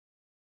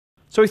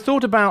So we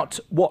thought about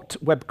what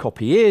web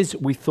copy is,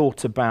 we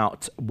thought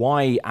about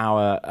why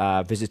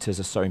our visitors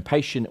are so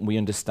impatient, and we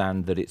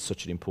understand that it's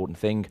such an important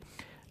thing.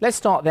 Let's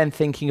start then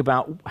thinking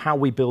about how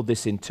we build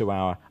this into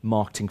our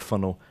marketing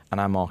funnel and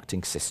our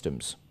marketing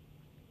systems.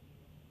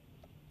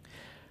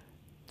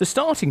 The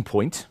starting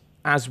point,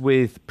 as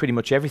with pretty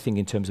much everything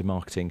in terms of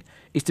marketing,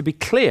 is to be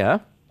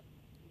clear,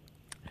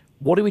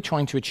 what are we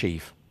trying to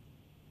achieve?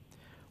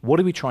 What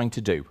are we trying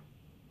to do?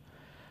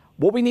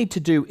 What we need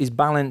to do is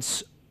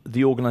balance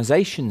the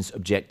organization's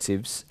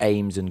objectives,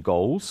 aims and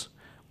goals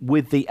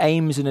with the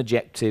aims and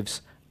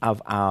objectives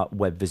of our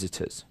web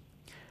visitors.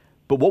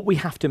 But what we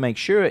have to make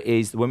sure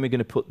is that when we're going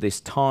to put this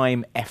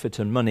time, effort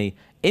and money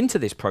into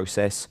this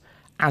process,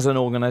 as an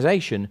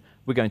organization,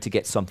 we're going to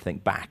get something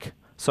back.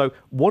 So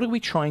what are we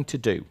trying to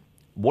do?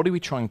 What are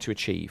we trying to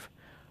achieve?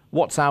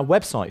 What's our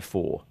website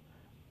for?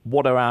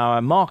 What are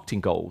our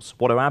marketing goals?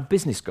 What are our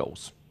business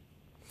goals?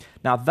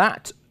 Now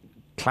that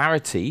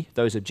clarity,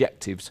 those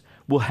objectives,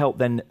 will help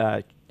then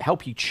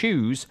help you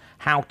choose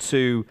how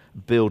to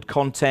build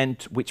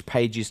content, which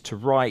pages to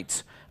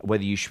write,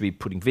 whether you should be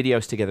putting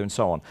videos together and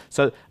so on.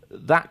 So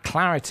that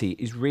clarity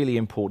is really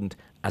important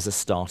as a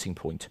starting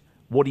point.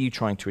 What are you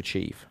trying to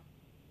achieve?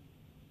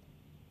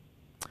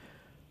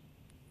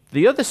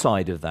 The other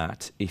side of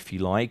that, if you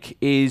like,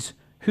 is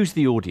who's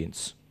the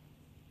audience?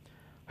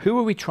 Who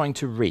are we trying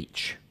to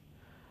reach?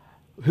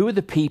 Who are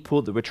the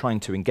people that we're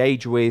trying to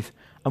engage with,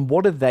 and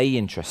what are they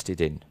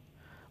interested in?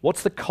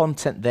 What's the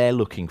content they're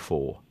looking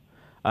for?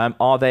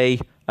 Are they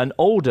an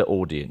older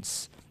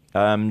audience?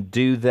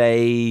 Do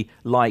they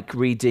like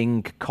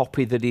reading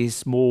copy that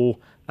is more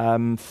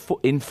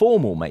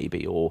informal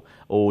maybe?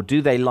 Or do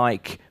they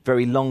like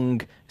very long,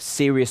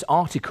 serious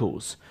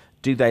articles?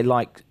 Do they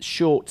like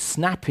short,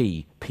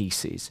 snappy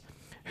pieces?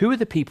 Who are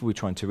the people we're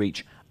trying to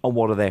reach, and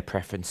what are their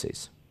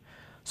preferences?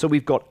 So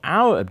we've got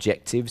our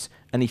objectives,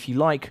 and if you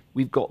like,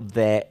 we've got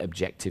their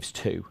objectives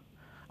too.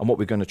 And what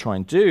we're going to try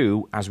and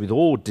do, as with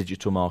all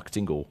digital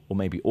marketing, or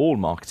maybe all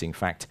marketing in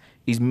fact,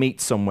 is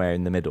meet somewhere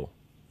in the middle.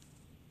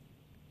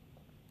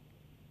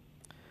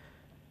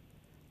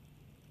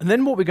 And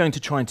then what we're going to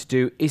try to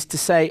do is to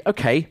say,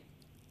 okay,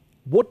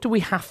 what do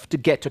we have to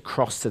get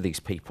across to these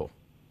people?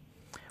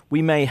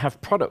 We may have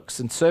products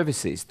and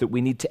services that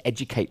we need to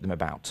educate them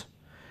about.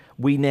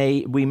 We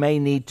may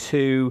need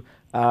to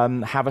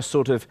have a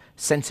sort of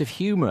sense of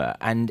humor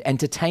and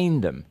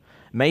entertain them.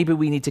 Maybe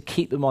we need to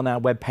keep them on our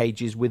web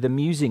pages with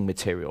amusing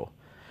material.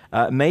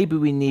 Maybe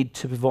we need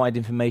to provide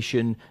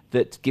information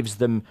that gives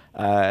them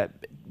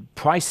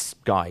price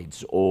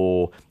guides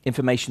or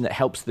information that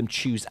helps them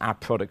choose our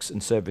products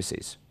and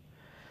services.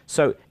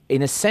 So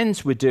in a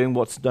sense, we're doing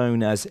what's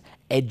known as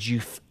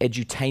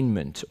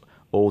edutainment,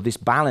 or this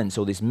balance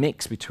or this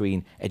mix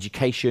between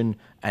education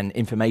and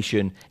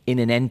information in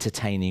an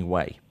entertaining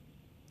way.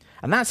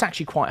 And that's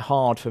actually quite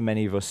hard for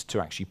many of us to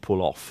actually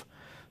pull off.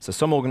 So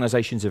some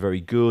organizations are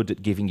very good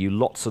at giving you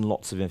lots and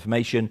lots of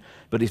information,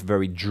 but it's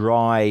very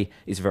dry,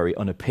 it's very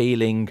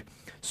unappealing.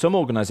 Some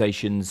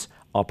organizations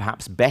are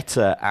perhaps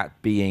better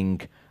at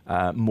being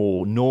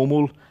more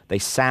normal. They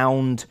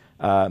sound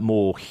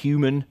more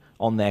human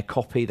on their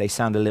copy. They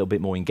sound a little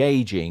bit more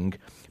engaging,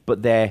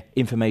 but their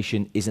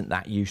information isn't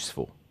that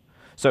useful.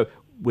 So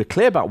we're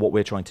clear about what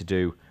we're trying to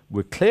do.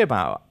 We're clear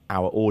about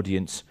our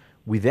audience.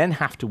 We then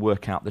have to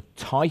work out the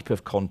type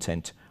of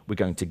content we're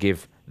going to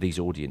give these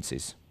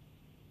audiences.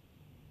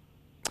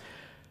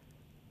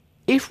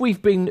 If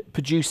we've been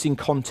producing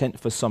content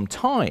for some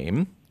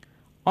time,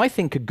 I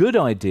think a good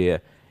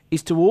idea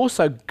is to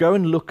also go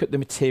and look at the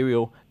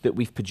material that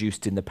we've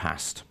produced in the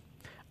past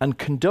and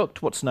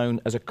conduct what's known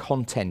as a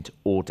content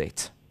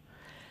audit.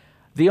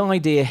 The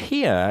idea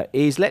here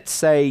is, let's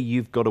say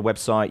you've got a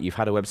website, you've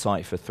had a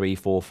website for 3,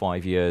 4,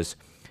 5 years.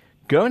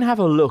 Go and have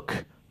a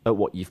look at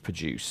what you've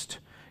produced.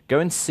 Go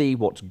and see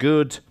what's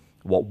good,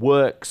 what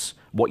works,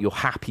 what you're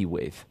happy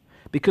with,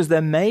 because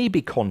there may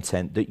be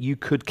content that you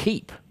could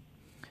keep.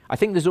 I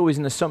think there's always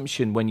an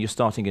assumption when you're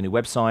starting a new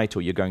website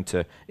or you're going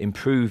to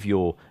improve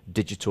your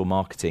digital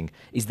marketing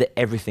is that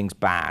everything's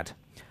bad.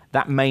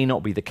 That may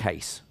not be the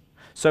case.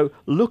 So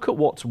look at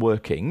what's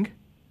working,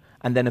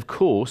 and then of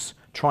course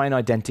try and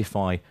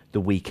identify the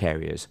weak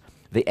areas,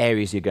 the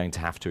areas you're going to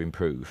have to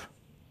improve.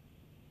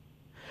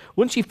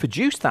 Once you've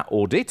produced that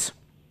audit,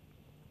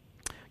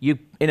 you're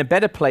in a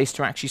better place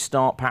to actually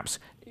start perhaps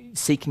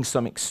seeking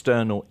some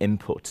external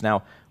input.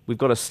 Now, we've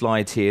got a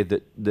slide here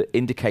that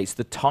indicates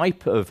the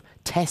type of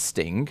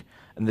testing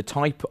and the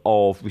type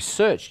of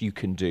research you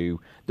can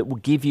do that will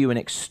give you an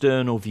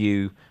external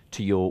view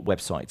to your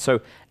website.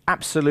 So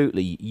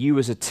absolutely, you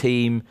as a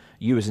team,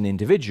 you as an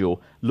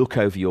individual, look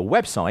over your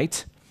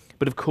website,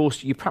 but of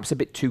course you're perhaps a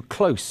bit too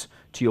close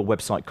to your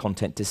website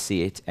content to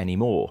see it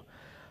anymore.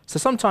 So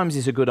sometimes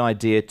it's a good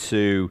idea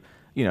to,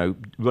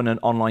 run an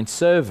online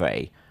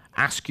survey,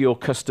 ask your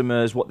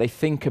customers what they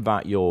think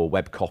about your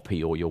web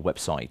copy or your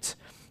website.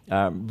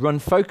 Run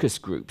focus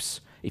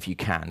groups if you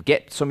can.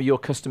 Get some of your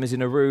customers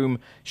in a room,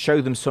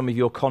 show them some of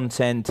your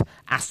content,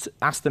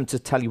 ask them to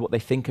tell you what they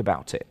think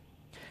about it.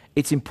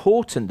 It's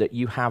important that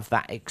you have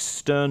that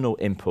external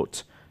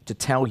input to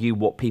tell you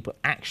what people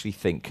actually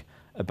think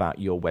about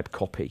your web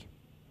copy.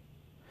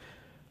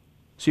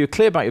 So you're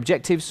clear about your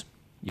objectives,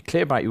 you're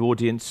clear about your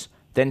audience,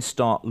 then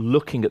start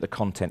looking at the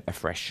content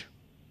afresh.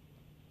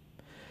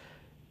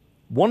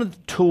 One of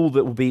the tools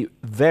that will be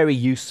very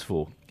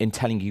useful in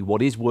telling you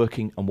what is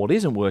working and what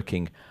isn't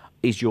working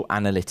is your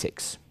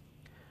analytics.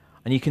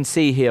 And you can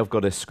see here I've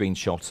got a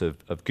screenshot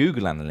of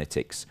Google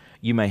Analytics.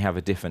 You may have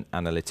a different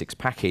analytics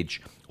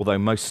package, although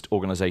most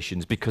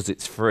organizations, because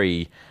it's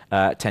free,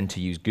 tend to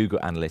use Google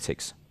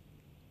Analytics.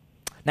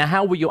 Now,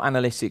 how will your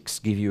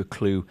analytics give you a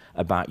clue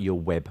about your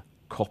web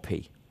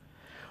copy?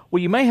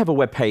 Well, you may have a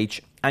web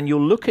page and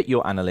you'll look at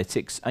your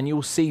analytics and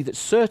you'll see that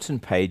certain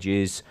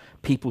pages,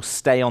 people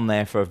stay on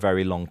there for a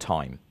very long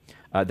time.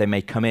 They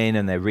may come in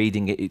and they're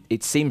reading it.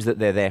 It seems that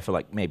they're there for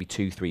like maybe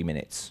 2-3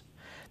 minutes.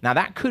 Now,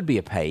 that could be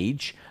a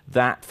page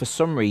that for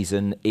some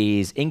reason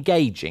is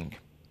engaging.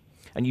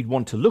 And you'd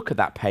want to look at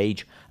that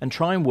page and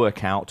try and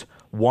work out,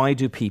 why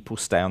do people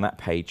stay on that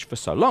page for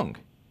so long?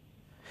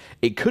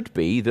 It could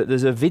be that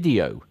there's a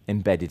video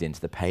embedded into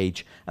the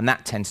page and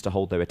that tends to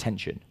hold their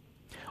attention.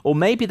 Or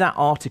maybe that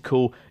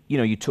article,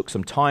 you took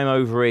some time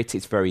over it,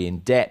 it's very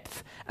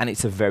in-depth, and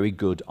it's a very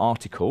good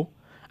article.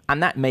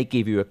 And that may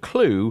give you a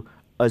clue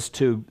as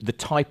to the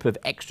type of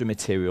extra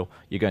material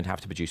you're going to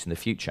have to produce in the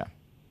future.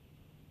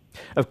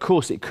 Of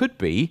course, it could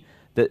be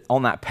that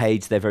on that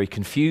page they're very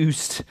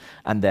confused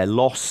and they're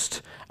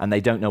lost and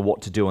they don't know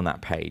what to do on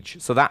that page.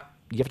 So that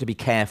you have to be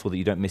careful that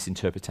you don't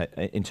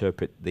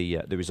misinterpret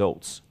the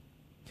results.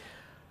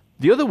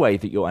 The other way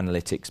that your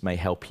analytics may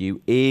help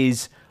you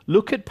is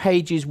look at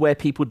pages where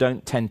people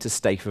don't tend to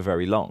stay for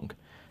very long.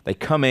 They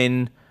come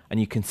in and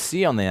you can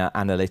see on their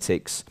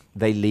analytics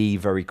they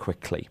leave very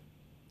quickly.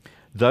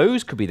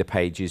 Those could be the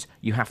pages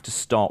you have to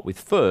start with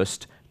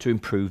first to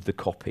improve the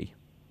copy.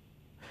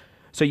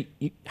 So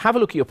you have a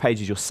look at your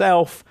pages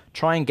yourself,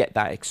 try and get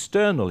that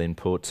external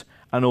input,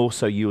 and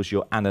also use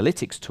your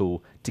analytics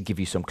tool to give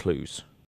you some clues.